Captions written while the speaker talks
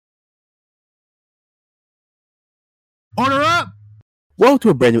Order up! Welcome to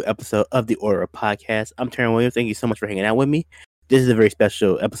a brand new episode of the Order Up Podcast. I'm Terran Williams. Thank you so much for hanging out with me. This is a very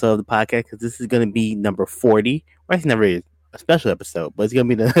special episode of the podcast because this is going to be number 40. Well, it's not really a special episode, but it's going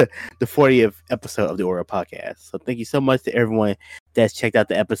to be the 40th episode of the Order Up Podcast. So thank you so much to everyone that's checked out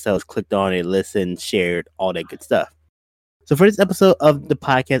the episodes, clicked on it, listened, shared, all that good stuff. So for this episode of the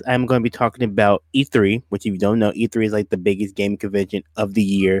podcast, I'm going to be talking about E3, which if you don't know, E3 is like the biggest gaming convention of the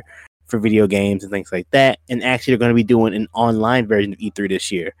year for video games and things like that. And actually, they're going to be doing an online version of E3 this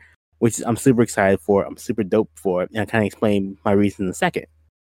year, which I'm super excited for. I'm super dope for it. And I'll kind of explain my reason in a second.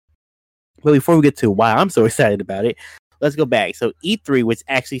 But before we get to why I'm so excited about it, let's go back. So E3, which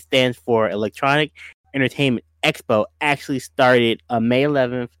actually stands for Electronic Entertainment Expo, actually started on May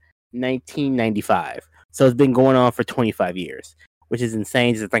 11th, 1995. So it's been going on for 25 years, which is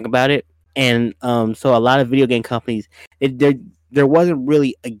insane to think about it. And so a lot of video game companies, there wasn't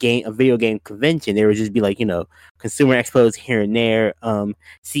really a video game convention. There would just be like, consumer expos here and there.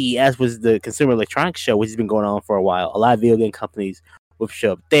 CES was the Consumer Electronics Show, which has been going on for a while. A lot of video game companies would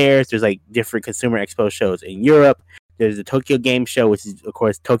show up there. There's like different consumer expo shows in Europe. There's the Tokyo Game Show, which is, of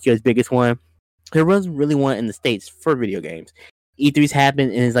course, Tokyo's biggest one. There wasn't really one in the States for video games. E3's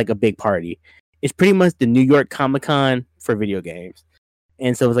happened and it's like a big party. It's pretty much the New York Comic-Con for video games.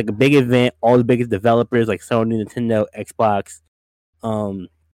 And so it's like a big event. All the biggest developers like Sony, Nintendo, Xbox,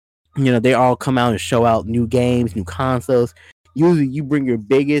 they all come out and show out new games, new consoles. Usually you bring your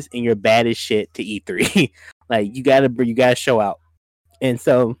biggest and your baddest shit to E3. Like you gotta show out. And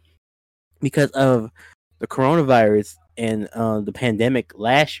so because of the coronavirus and the pandemic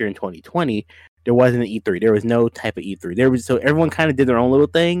last year in 2020, there wasn't an E3. There was no type of E3. So everyone kind of did their own little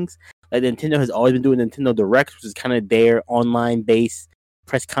things. Like Nintendo has always been doing Nintendo Direct, which is kind of their online-based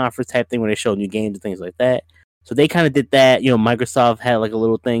press conference type thing where they show new games and things like that. So they kind of did that. Microsoft had like a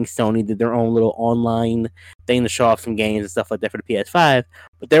little thing. Sony did their own little online thing to show off some games and stuff like that for the PS5.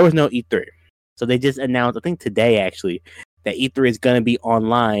 But there was no E3. So they just announced, I think today actually, that E3 is going to be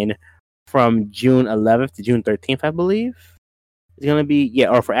online from June 11th to June 13th, I believe. It's going to be,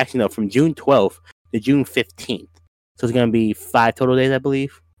 from June 12th to June 15th. So it's going to be 5 total days, I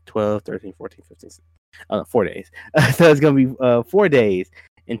believe. 12, 13, 14, 15, 4 days. So it's going to be 4 days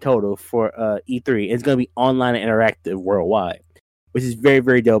in total for E3. It's going to be online and interactive worldwide, which is very,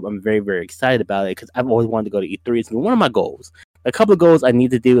 very dope. I'm very, very excited about it because I've always wanted to go to E3. It's one of my goals. A couple of goals I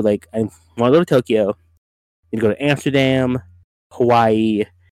need to do, like I want to go to Tokyo, I need to go to Amsterdam, Hawaii,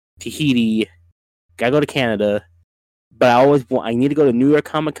 Tahiti, gotta go to Canada, but I need to go to New York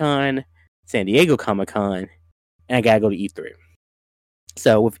Comic-Con, San Diego Comic-Con, and I gotta go to E3.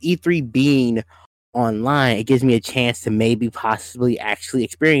 So with E3 being online, it gives me a chance to maybe possibly actually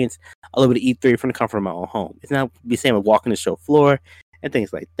experience a little bit of E3 from the comfort of my own home. It's not the same as walking the show floor and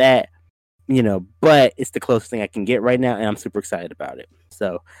things like that, but it's the closest thing I can get right now, and I'm super excited about it.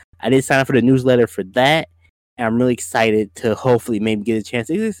 So I did sign up for the newsletter for that, and I'm really excited to hopefully maybe get a chance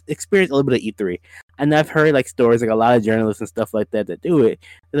to experience a little bit of E3. And I've heard like stories, like a lot of journalists and stuff like that do it.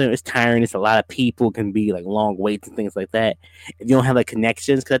 It's tiring. It's a lot of people, can be like long waits and things like that. If you don't have like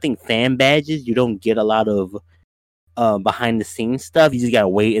connections, because I think fan badges, you don't get a lot of behind the scenes stuff. You just gotta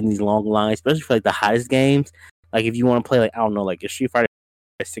wait in these long lines, especially for like the hottest games. Like if you want to play like, I don't know, like a Street Fighter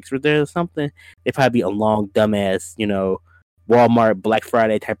 6 right there or something, it'd probably be a long dumbass, Walmart Black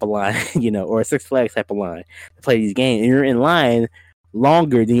Friday type of line, or a Six Flags type of line to play these games. And you're in line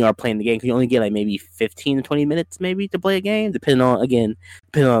longer than you are playing the game because you only get like maybe 15 to 20 minutes maybe to play a game, depending on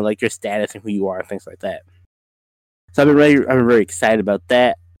like your status and who you are and things like that. So I'm very excited about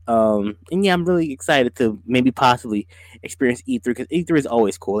that. And yeah, I'm really excited to maybe possibly experience E3 because E3 is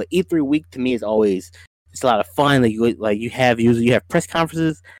always cool. Like, E3 week to me is always just a lot of fun. Like you have press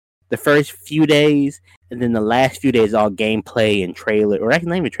conferences the first few days, and then the last few days all gameplay and trailer, or actually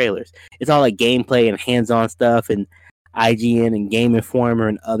not even trailers. It's all like gameplay and hands-on stuff, and IGN and Game Informer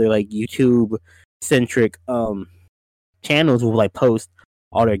and other like YouTube centric channels will like post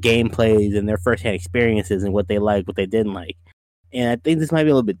all their gameplays and their first-hand experiences and what they like, what they didn't like. And I think this might be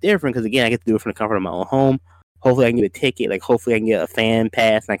a little bit different because again, I get to do it from the comfort of my own home. Hopefully I can get a ticket, like hopefully I can get a fan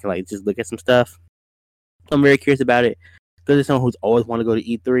pass and I can like just look at some stuff. I'm very curious about it because it's someone who's always wanted to go to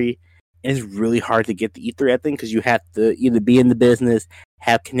E3. And it's really hard to get to E3, I think, because you have to either be in the business,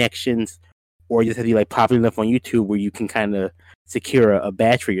 have connections, or just have to be like popular enough on YouTube where you can kind of secure a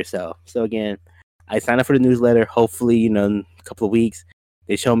badge for yourself. So again, I signed up for the newsletter. Hopefully, in a couple of weeks,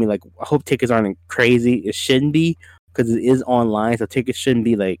 they show me like, I hope tickets aren't crazy. It shouldn't be because it is online, so tickets shouldn't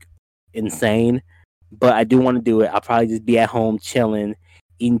be like insane. But I do want to do it. I'll probably just be at home chilling,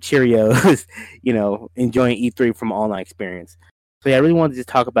 eating Cheerios, enjoying E3 from an online experience. So yeah, I really wanted to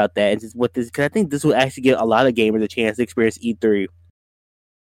talk about that and just what this, because I think this will actually give a lot of gamers a chance to experience E3.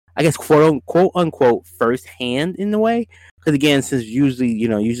 I guess quote unquote firsthand in a way, because again, since usually you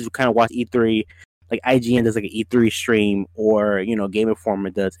kind of watch E3, like IGN does like an E3 stream, or Game Informer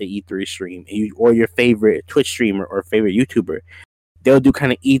does an E3 stream, or your favorite Twitch streamer or favorite YouTuber, they'll do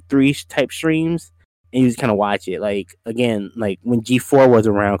kind of E3 type streams, and you just kind of watch it. Like again, like when G4 was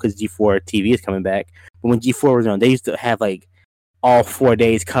around, because G4 TV is coming back, but when G4 was around, they used to have like all 4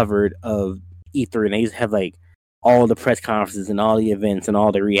 days covered of E3, and they used to have like all the press conferences and all the events and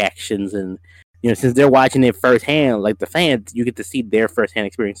all the reactions, and since they're watching it firsthand, like the fans, you get to see their firsthand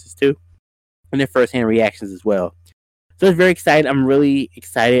experiences too, and their firsthand reactions as well. So it's very exciting. I'm really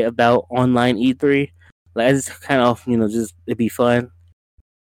excited about online E3. Like I just kind of just it'd be fun.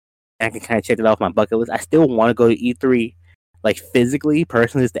 I can kind of check it off my bucket list. I still want to go to E3, like physically,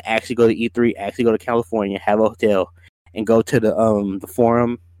 personally, is to actually go to E3, actually go to California, have a hotel, and go to the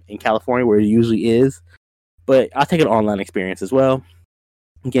forum in California where it usually is. But I'll take an online experience as well.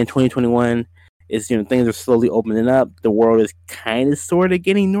 Again, 2021 is things are slowly opening up. The world is kind of sort of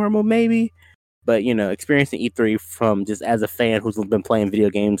getting normal, maybe. But experiencing E3 from just as a fan who's been playing video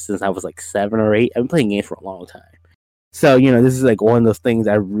games since I was like 7 or 8. I've been playing games for a long time. So this is like one of those things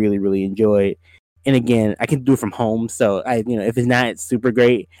I really, really enjoy. And again, I can do it from home. So if it's not super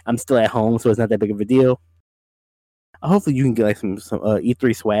great, I'm still at home, so it's not that big of a deal. Hopefully you can get like some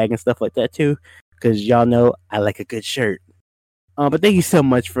E3 swag and stuff like that too, because y'all know I like a good shirt. But thank you so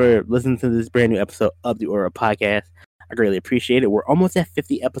much for listening to this brand new episode of the Aura Podcast. I greatly appreciate it. We're almost at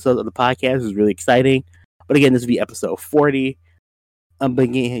 50 episodes of the podcast. It's really exciting. But again, this will be episode 40. But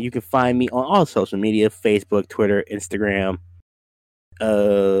again, you can find me on all social media: Facebook, Twitter, Instagram,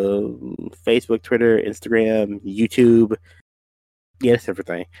 YouTube. Yeah, that's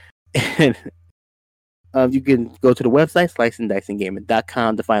everything. And you can go to the website,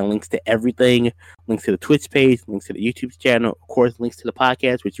 sliceanddicinggaming.com, to find links to everything, links to the Twitch page, links to the YouTube channel, of course, links to the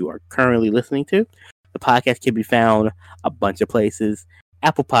podcast, which you are currently listening to. The podcast can be found a bunch of places: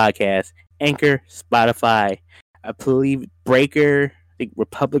 Apple Podcasts, Anchor, Spotify, I believe Breaker, I think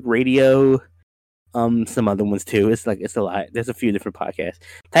Republic Radio, some other ones too. It's a lot. There's a few different podcasts.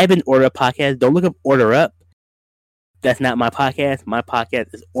 Type in Order Up Podcast. Don't look up Order Up. That's not my podcast. My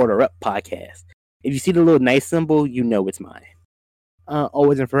podcast is Order Up Podcast. If you see the little nice symbol, you know it's mine.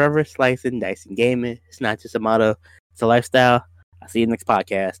 Always and forever, slicing, dicing, gaming. It's not just a motto, it's a lifestyle. I'll see you next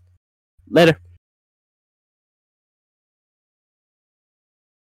podcast. Later.